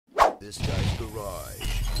This guy's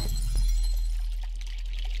garage.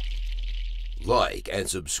 Like and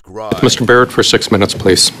subscribe. Mr. Barrett, for 6 minutes,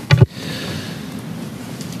 please.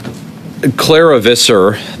 Clara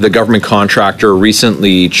Visser, the government contractor,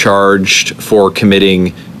 recently charged for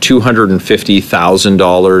committing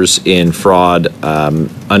 $250,000 in fraud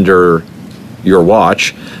under your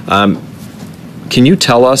watch. Can you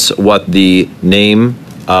tell us what the name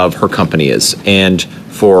of her company is and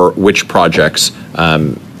for which projects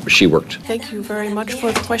she worked? Thank you very much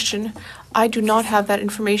for the question. I do not have that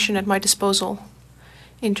information at my disposal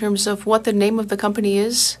in terms of what the name of the company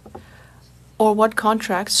is or what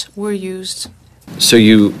contracts were used. So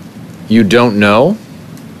you don't know?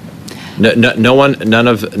 No one, none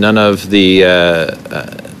of the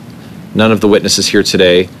witnesses here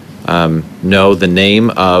today know the name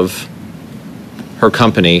of her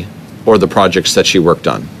company or the projects that she worked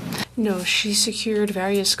on. No, she secured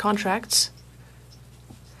various contracts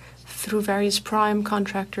through various prime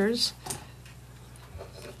contractors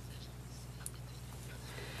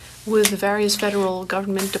with various federal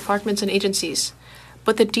government departments and agencies.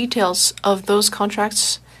 But the details of those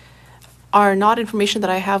contracts are not information that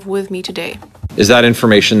I have with me today. Is that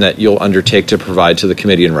information that you'll undertake to provide to the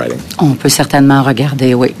committee in writing? On peut certainement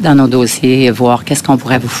regarder, oui, dans nos dossiers et voir qu'est-ce qu'on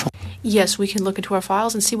pourrait vous fournir. Yes, we can look into our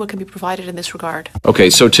files and see what can be provided in this regard. Okay,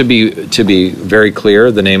 so to be very clear,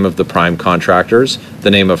 the name of the prime contractors, the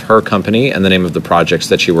name of her company, and the name of the projects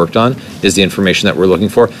that she worked on is the information that we're looking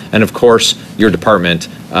for. And of course, your department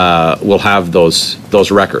will have those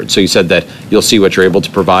records. So you said that you'll see what you're able to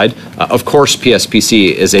provide. Of course,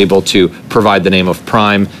 PSPC is able to provide the name of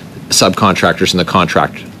prime subcontractors in the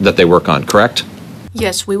contract that they work on, correct?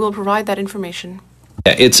 Yes, we will provide that information.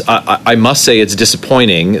 It's I must say it's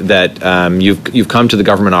disappointing that you've come to the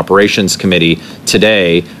Government Operations Committee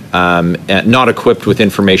today not equipped with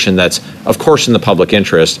information that's of course in the public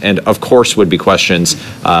interest and of course would be questions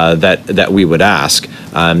that we would ask.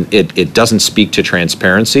 It doesn't speak to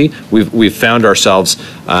transparency. We've found ourselves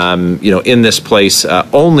in this place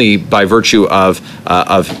only by virtue of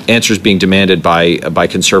answers being demanded by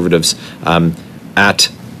Conservatives at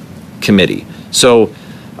committee. So.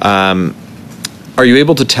 Are you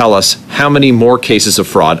able to tell us how many more cases of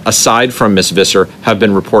fraud, aside from Ms. Visser, have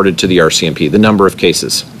been reported to the RCMP, the number of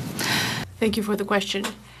cases? Thank you for the question.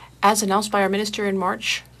 As announced by our minister in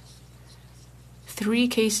March, 3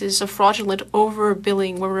 cases of fraudulent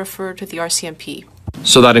overbilling were referred to the RCMP.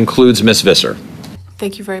 So that includes Ms. Visser?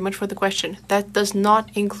 Thank you very much for the question. That does not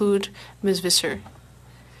include Ms. Visser.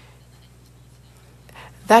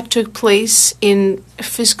 That took place in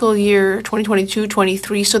fiscal year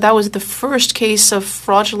 2022-23, so that was the first case of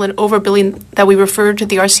fraudulent overbilling that we referred to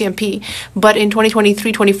the RCMP. But in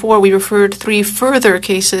 2023-24, we referred 3 further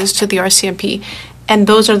cases to the RCMP, and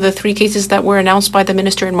those are the 3 cases that were announced by the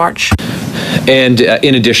minister in March. And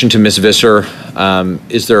in addition to Ms. Visser,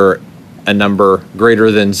 is there a number greater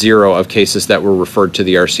than 0 of cases that were referred to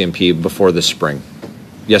the RCMP before this spring?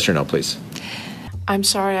 Yes or no, please? I'm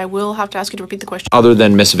sorry, I will have to ask you to repeat the question. Other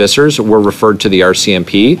than Ms. Visser's were referred to the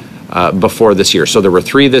RCMP before this year. So there were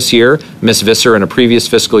 3 this year, Ms. Visser in a previous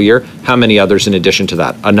fiscal year. How many others in addition to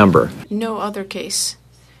that? A number? No other case.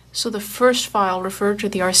 So the first file referred to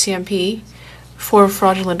the RCMP for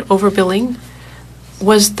fraudulent overbilling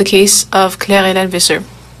was the case of Claire-Hélène Visser.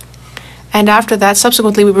 And after that,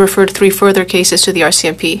 subsequently, we referred 3 further cases to the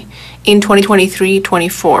RCMP in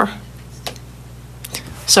 2023-24.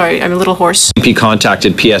 Sorry, I'm a little hoarse. MP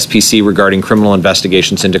contacted PSPC regarding criminal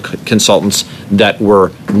investigations into consultants that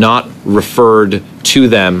were not referred to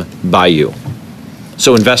them by you.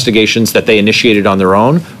 So investigations that they initiated on their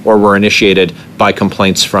own or were initiated by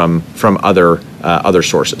complaints from other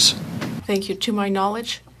sources. Thank you. To my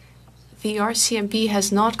knowledge, the RCMP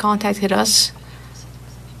has not contacted us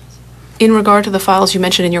in regard to the files you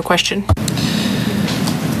mentioned in your question.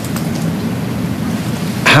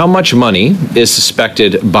 How much money is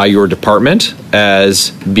suspected by your department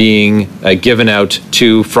as being given out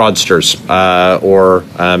to fraudsters or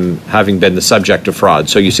having been the subject of fraud?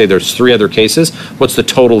 So you say there's 3 other cases. What's the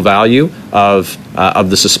total value of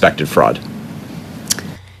the suspected fraud?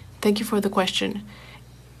 Thank you for the question.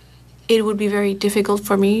 It would be very difficult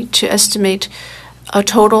for me to estimate a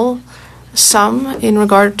total sum in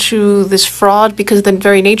regard to this fraud because the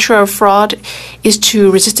very nature of fraud is to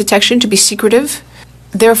resist detection, to be secretive.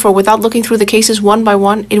 Therefore, without looking through the cases one by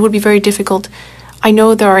one, it would be very difficult. I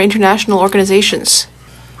know there are international organizations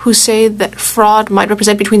who say that fraud might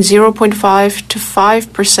represent between 0.5 to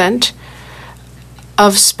 5%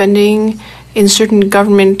 of spending in certain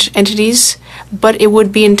government entities, but it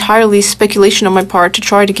would be entirely speculation on my part to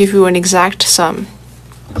try to give you an exact sum.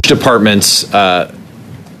 Departments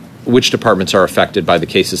which departments are affected by the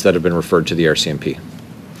cases that have been referred to the RCMP?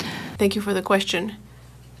 Thank you for the question.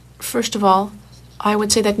 First of all, I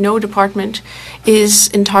would say that no department is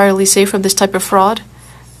entirely safe from this type of fraud.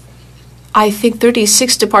 I think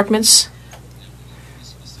 36 departments.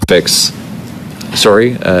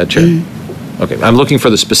 Sorry, Chair. Okay, I'm looking for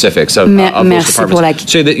the specifics of those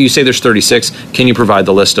departments. You say there's 36. Can you provide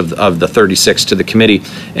the list of the 36 to the committee?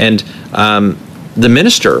 And the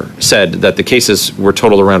minister said that the cases were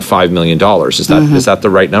totaled around $5 million. Is that the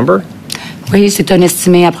right number? Oui, c'est un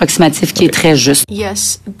estimé approximatif qui est très juste.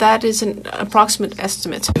 Yes, that is an approximate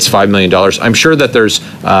estimate. It's $5 million. I'm sure that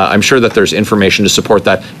there's information to support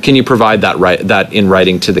that. Can you provide that in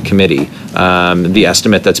writing to the committee? The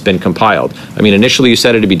estimate that's been compiled. I mean, initially you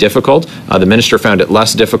said it'd be difficult. The minister found it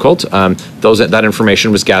less difficult. That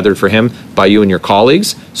information was gathered for him by you and your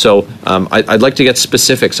colleagues. So I'd like to get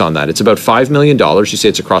specifics on that. It's about $5 million. You say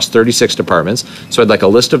it's across 36 departments. So I'd like a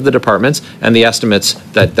list of the departments and the estimates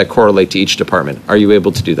that correlate to each department. Are you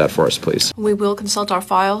able to do that for us, please? We will consult our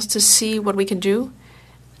files to see what we can do,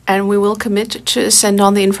 and we will commit to send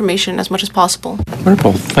on the information as much as possible.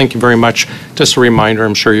 Wonderful. Thank you very much. Just a reminder,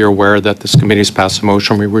 I'm sure you're aware that this committee has passed a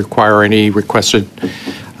motion. We require any requested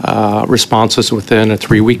responses within a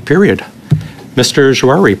 3-week period. Mr.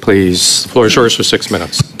 Jouari, please. The floor is yours for 6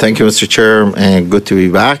 minutes. Thank you, Mr. Chair, and good to be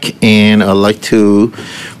back. And I'd like to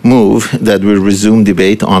move that we resume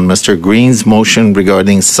debate on Mr. Green's motion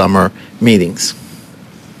regarding summer meetings.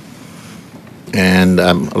 And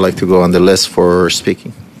I'd like to go on the list for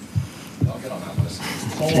speaking. I'll get on that list.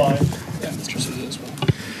 Hold on. Yeah, Mr. Sousa as well.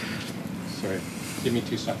 Sorry. Give me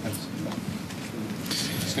 2 seconds.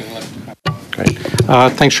 Just going to let it happen. Great.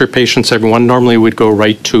 Thanks for your patience, everyone. Normally, we'd go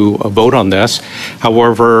right to a vote on this.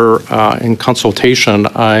 However, in consultation,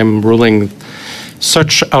 I'm ruling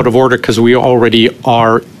such out of order because we already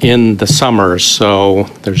are in the summer. So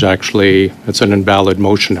it's an invalid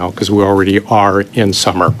motion now because we already are in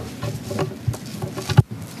summer.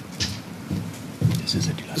 This is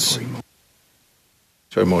a dilatory motion.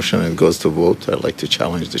 So a motion and goes to vote. I'd like to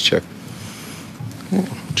challenge the chair.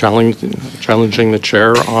 Challenging the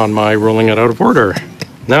chair on my ruling it out of order.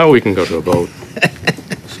 Now we can go to a vote.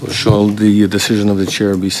 So shall the decision of the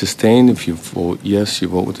chair be sustained? If you vote yes, you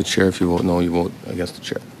vote with the chair. If you vote no, you vote against the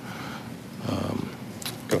chair.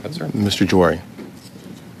 Go ahead, sir. Mr. Jouari.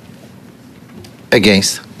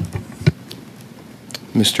 Against.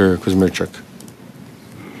 Mr. Kuzmirchuk.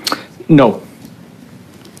 No.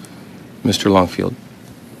 Mr. Longfield.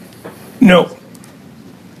 No.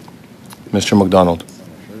 Mr. McDonald.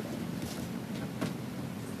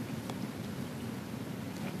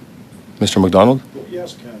 Mr. McDonald?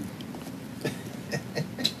 Yes, Ken.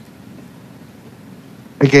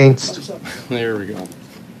 Against. There we go.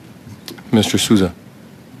 Mr. Sousa?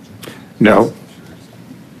 No.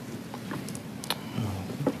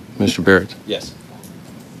 Mr. Barrett? Yes.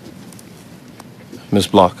 Ms.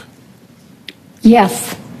 Block?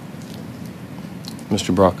 Yes.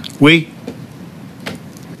 Mr. Brock? Oui.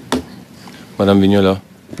 Madame Vignola?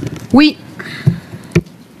 Oui.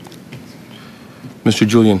 Mr.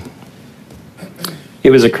 Julian? It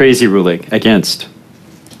was a crazy ruling. Against.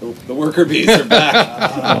 The worker bees are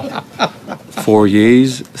back. 4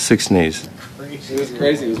 yeas, 6 nays. It was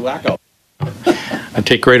crazy. It was wacko. I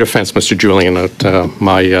take great offense, Mr. Julian, at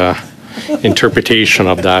my interpretation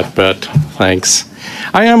of that, but thanks.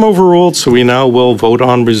 I am overruled, so we now will vote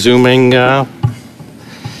on resuming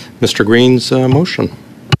Mr. Green's motion.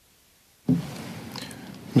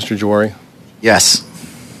 Mr. Jouari? Yes.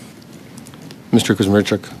 Mr.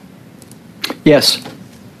 Kuzmirchuk? Yes.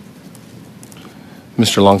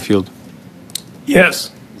 Mr. Longfield?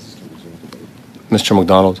 Yes. Mr.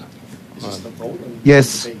 McDonald?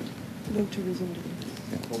 Yes.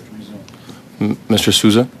 Mr.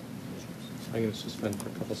 Sousa? I'm going to suspend for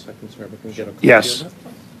a couple seconds so everyone can get a copy Yes. of it.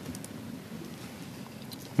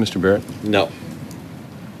 Mr. Barrett? No.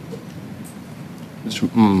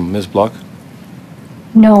 Ms. Block?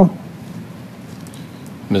 No.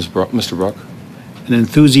 Mr. Brock? An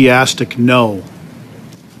enthusiastic no.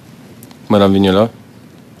 Madame Vignola?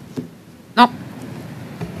 No.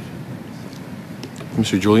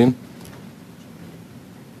 Mr. Julian?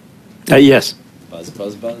 Yes. Buzz,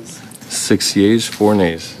 buzz, buzz. 6 yeas, 4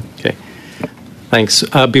 nays. Okay. Thanks.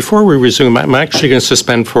 Before we resume, I'm actually going to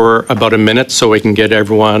suspend for about a minute so I can get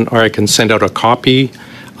everyone, or I can send out a copy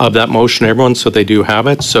of that motion to everyone so they do have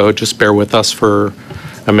it. So just bear with us for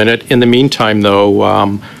a minute. In the meantime, though,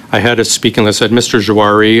 I had a speaking list. I had Mr.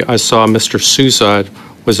 Jouari. I saw Mr. Sousa.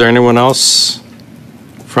 Was there anyone else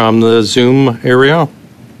from the Zoom area?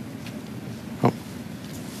 Oh.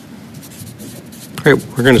 Great.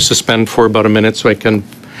 We're going to suspend for about a minute so I can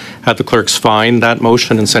have the clerks find that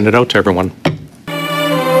motion and send it out to everyone.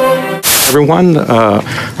 Everyone,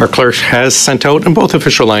 our clerk has sent out in both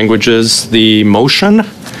official languages the motion,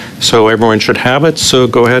 so everyone should have it. So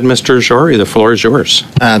go ahead, Mr. Jory, the floor is yours.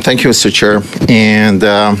 Thank you, Mr. Chair. And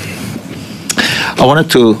I wanted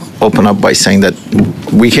to open up by saying that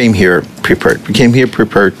we came here prepared. We came here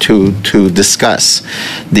prepared to discuss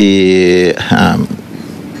the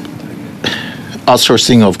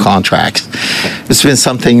outsourcing of contracts. It's been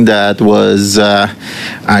something that was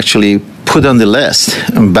actually put on the list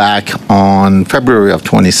back on February of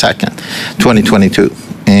 2022,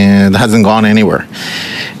 and it hasn't gone anywhere.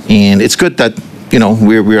 And it's good that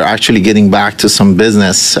we're actually getting back to some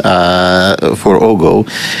business for OGGO.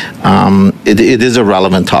 It is a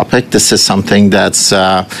relevant topic. This is something that's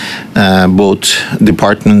both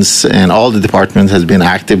departments and all the departments has been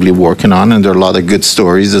actively working on, and there are a lot of good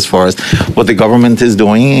stories as far as what the government is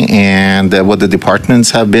doing and what the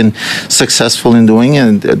departments have been successful in doing.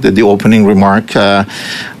 And the opening remark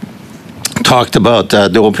talked about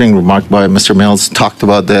the opening remark by Mr. Mills talked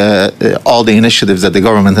about all the initiatives that the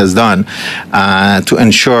government has done to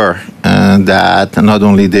ensure that not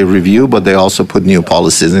only they review, but they also put new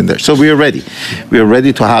policies in there. So we are ready. We are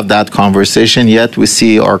ready to have that conversation, yet we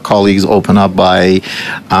see our colleagues open up by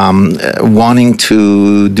wanting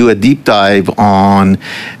to do a deep dive on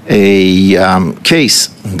a case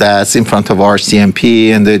that's in front of RCMP,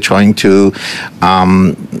 and they're trying to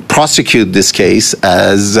prosecute this case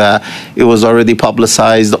as it was already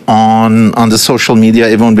publicized on the social media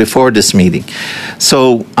even before this meeting.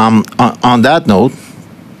 So on that note,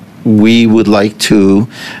 we would like to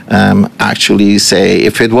actually say,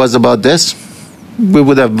 if it was about this, we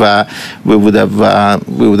would have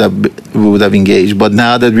engaged. But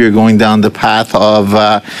now that we're going down the path of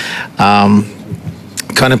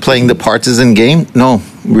kind of playing the partisan game, no,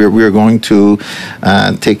 we're going to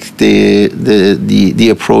take the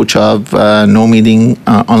approach of no meeting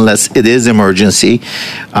unless it is emergency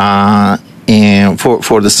and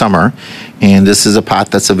for the summer. And this is a path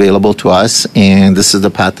that's available to us, and this is the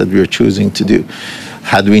path that we're choosing to do.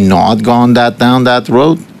 Had we not gone down that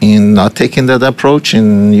road and not taken that approach,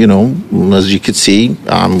 and as you could see,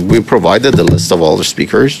 we provided the list of all the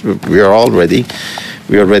speakers. We are all ready.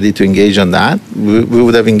 We are ready to engage on that. We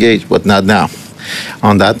would have engaged, but not now.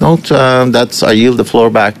 On that note, I yield the floor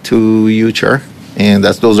back to you, Chair, and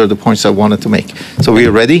those are the points I wanted to make. So we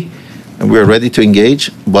are ready. We're ready to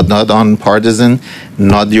engage, but not on partisan,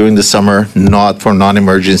 not during the summer, not for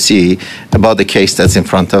non-emergency, about the case that's in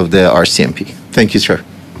front of the RCMP. Thank you, Chair.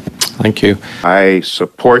 Thank you. I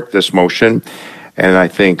support this motion, and I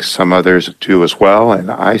think some others do as well,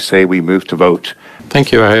 and I say we move to vote.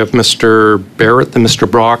 Thank you. I have Mr. Barrett, then Mr.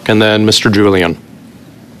 Brock, and then Mr. Julian.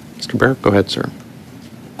 Mr. Barrett, go ahead, sir.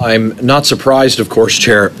 I'm not surprised, of course,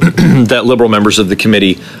 Chair, that Liberal members of the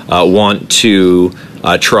committee want to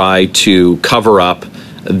try to cover up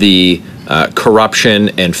the corruption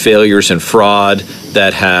and failures and fraud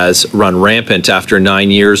that has run rampant after 9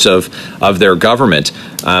 years of their government.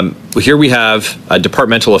 Here we have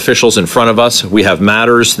departmental officials in front of us. We have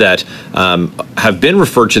matters that have been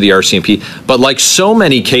referred to the RCMP, but like so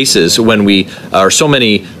many cases when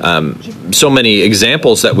so many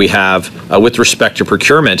examples that we have with respect to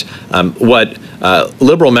procurement, what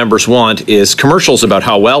Liberal members want is commercials about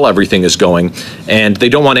how well everything is going, and they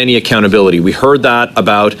don't want any accountability. We heard that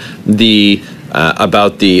about the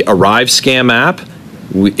Arrive scam app.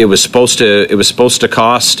 It was supposed to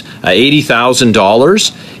cost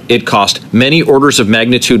 $80,000. It cost many orders of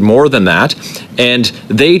magnitude more than that, and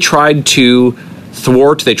they tried to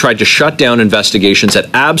they tried to shut down investigations at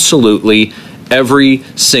absolutely every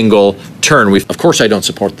single turn. Of course, I don't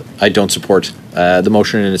support the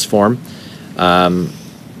motion in its form. I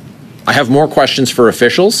have more questions for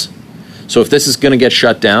officials. So if this is going to get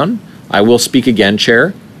shut down, I will speak again,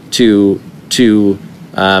 Chair, to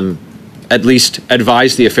at least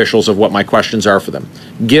advise the officials of what my questions are for them.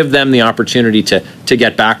 Give them the opportunity to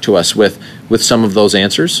get back to us with some of those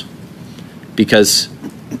answers, because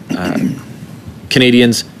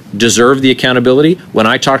Canadians deserve the accountability. When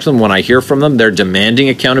I talk to them, when I hear from them, they're demanding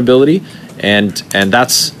accountability, and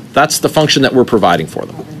that's the function that we're providing for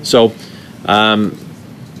them. So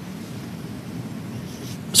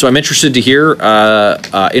So I'm interested to hear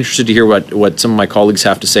what some of my colleagues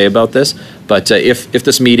have to say about this. But if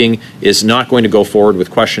this meeting is not going to go forward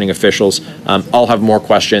with questioning officials, I'll have more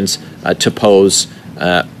questions to pose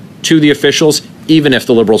to the officials, even if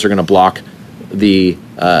the Liberals are going to block the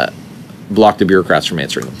bureaucrats from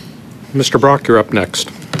answering them. Mr. Brock, you're up next.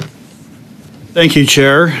 Thank you,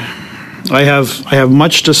 Chair. I have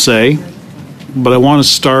much to say, but I want to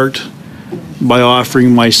start by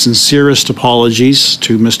offering my sincerest apologies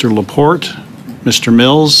to Mr. Laporte, Mr.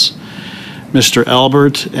 Mills, Mr.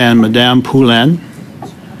 Albert, and Madame Poulin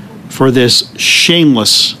for this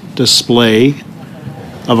shameless display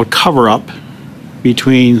of a cover-up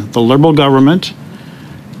between the Liberal government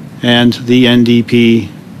and the NDP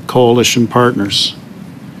coalition partners.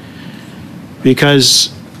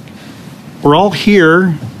 Because we're all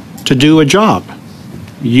here to do a job.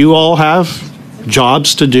 You all have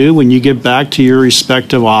jobs to do when you get back to your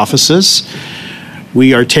respective offices.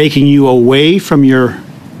 We are taking you away from your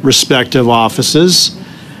respective offices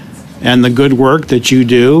and the good work that you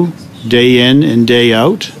do day in and day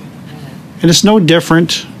out. And it's no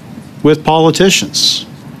different with politicians.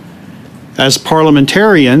 As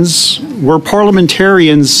parliamentarians, we're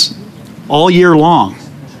parliamentarians all year long.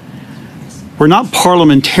 We're not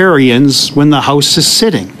parliamentarians when the House is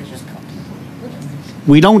sitting.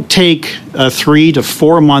 We don't take a 3 to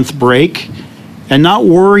 4 month break and not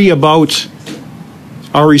worry about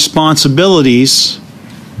our responsibilities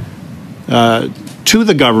to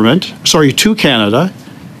the government, to Canada,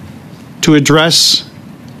 to address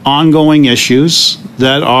ongoing issues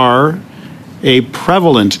that are a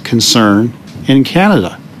prevalent concern in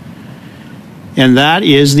Canada. And that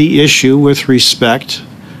is the issue with respect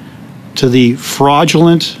to the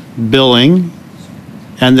fraudulent billing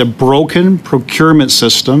and the broken procurement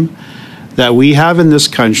system that we have in this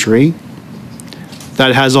country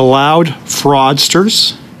that has allowed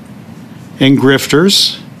fraudsters and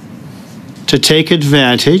grifters to take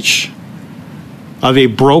advantage of a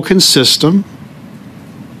broken system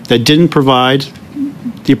that didn't provide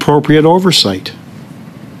the appropriate oversight.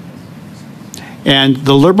 And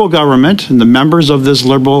the Liberal government and the members of this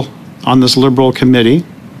Liberal committee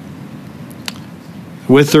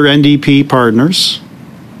with their NDP partners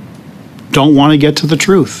don't want to get to the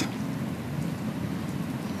truth.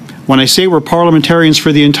 When I say we're parliamentarians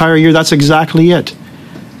for the entire year, that's exactly it.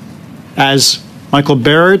 As Michael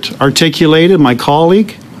Barrett articulated, my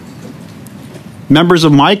colleague, members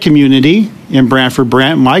of my community in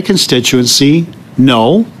Brantford-Brant, my constituency,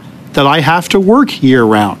 know that I have to work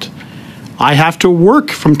year-round. I have to work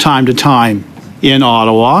from time to time in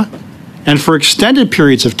Ottawa and for extended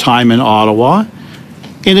periods of time in Ottawa,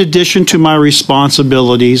 in addition to my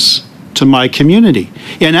responsibilities to my community.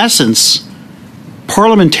 In essence,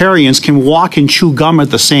 parliamentarians can walk and chew gum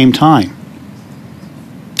at the same time.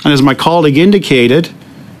 And as my colleague indicated,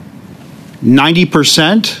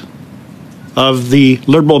 90% of the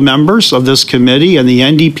Liberal members of this committee and the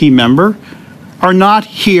NDP member are not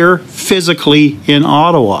here physically in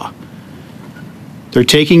Ottawa. They're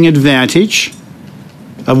taking advantage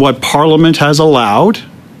of what Parliament has allowed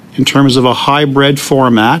in terms of a hybrid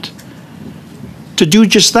format to do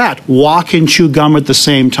just that, walk and chew gum at the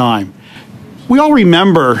same time. We all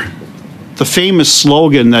remember the famous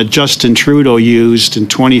slogan that Justin Trudeau used in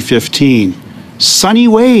 2015, "Sunny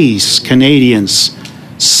ways, Canadians,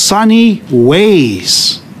 sunny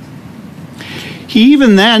ways." He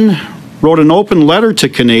even then wrote an open letter to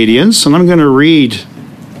Canadians, and I'm going to read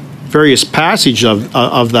various passages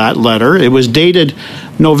of that letter. It was dated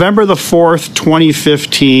November the 4th,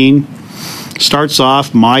 2015. Starts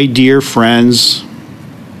off, "My dear friends."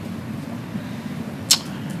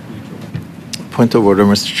 Point of order,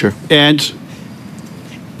 Mr. Chair. And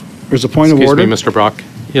there's a point of order. Excuse me, Mr. Brock.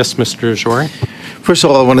 Yes, Mr. Jory. First of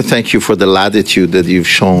all, I want to thank you for the latitude that you've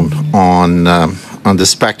shown on the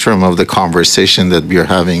spectrum of the conversation that we're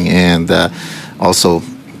having, and also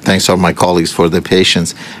thanks to all my colleagues for the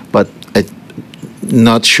patience. But I'm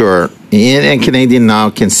not sure, and Canadian now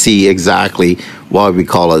can see exactly why we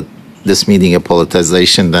call it this meeting a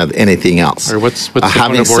politicization than anything else. Or what's the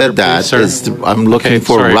having point of order, said that, please, I'm looking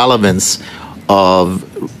for relevance of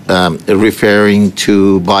referring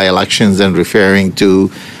to by-elections and referring to,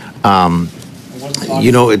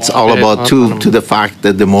 it's all about to the fact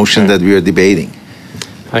that the motion that we are debating.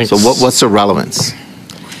 Thanks. So what's the relevance?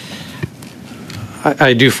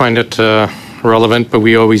 I do find it relevant, but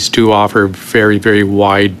we always do offer very, very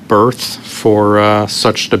wide berth for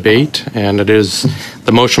such debate, and it is,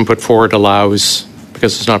 the motion put forward allows,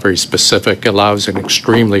 because it's not very specific, allows an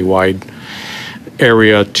extremely wide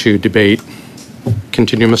area to debate.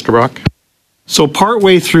 Continue, Mr. Brock. So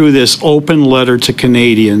partway through this open letter to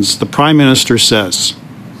Canadians, the Prime Minister says,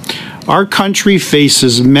 "Our country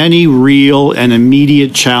faces many real and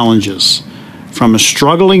immediate challenges, from a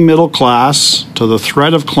struggling middle class to the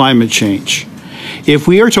threat of climate change. If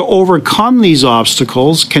we are to overcome these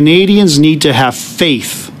obstacles, Canadians need to have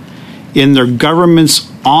faith in their government's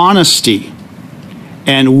honesty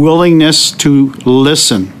and willingness to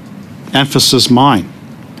listen." Emphasis mine.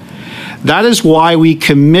 "That is why we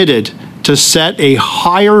committed to set a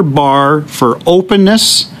higher bar for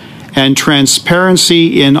openness and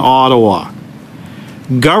transparency in Ottawa.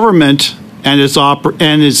 Government and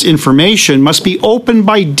its information must be open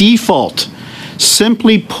by default.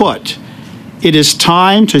 Simply put, it is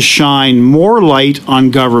time to shine more light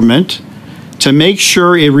on government to make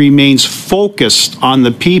sure it remains focused on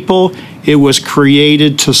the people it was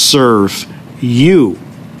created to serve, you.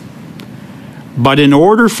 But in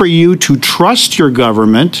order for you to trust your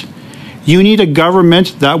government, you need a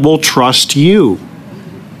government that will trust you.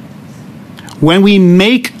 When we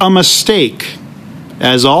make a mistake,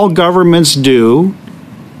 as all governments do,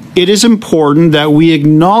 it is important that we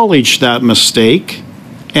acknowledge that mistake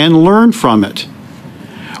and learn from it.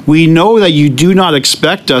 We know that you do not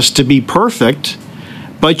expect us to be perfect,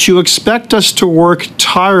 but you expect us to work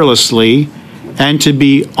tirelessly and to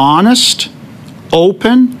be honest,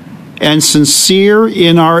 open, and sincere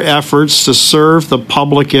in our efforts to serve the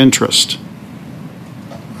public interest.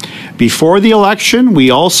 Before the election, we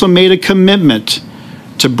also made a commitment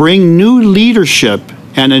to bring new leadership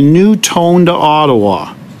and a new tone to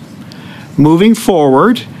Ottawa. Moving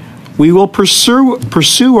forward, we will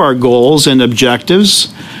pursue our goals and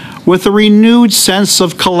objectives with a renewed sense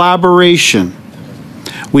of collaboration.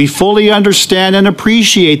 We fully understand and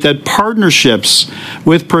appreciate that partnerships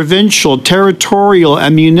with provincial, territorial,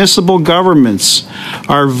 and municipal governments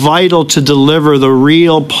are vital to deliver the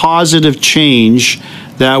real positive change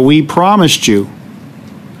that we promised you.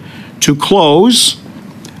 To close,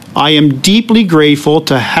 I am deeply grateful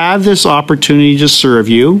to have this opportunity to serve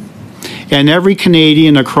you and every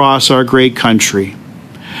Canadian across our great country.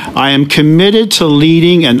 I am committed to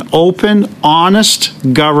leading an open,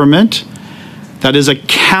 honest government that is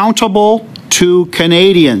accountable to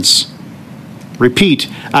Canadians. Repeat,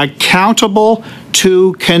 accountable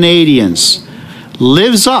to Canadians.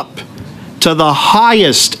 Lives up to the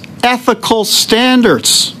highest ethical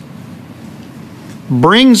standards.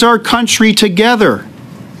 Brings our country together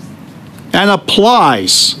and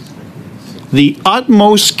applies the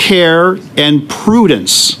utmost care and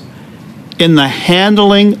prudence in the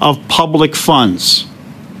handling of public funds.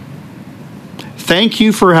 Thank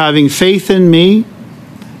you for having faith in me.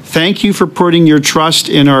 Thank you for putting your trust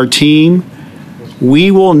in our team.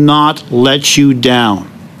 We will not let you down.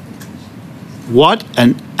 What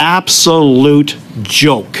an absolute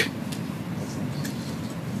joke.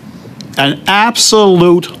 An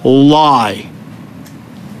absolute lie.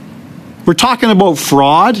 We're talking about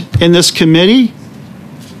fraud in this committee.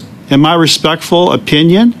 In my respectful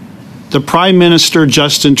opinion, the Prime Minister,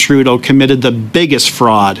 Justin Trudeau, committed the biggest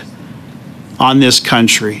fraud on this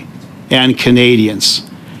country and Canadians.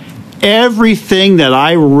 Everything that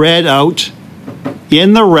I read out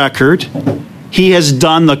in the record, he has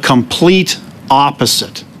done the complete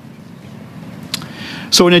opposite.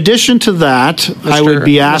 So in addition to that, I would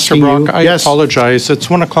be asking Mr. Brock, you... I apologize. It's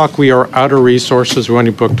 1 o'clock. We are out of resources. We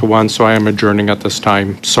only booked to 1, so I am adjourning at this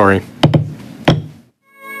time. Sorry.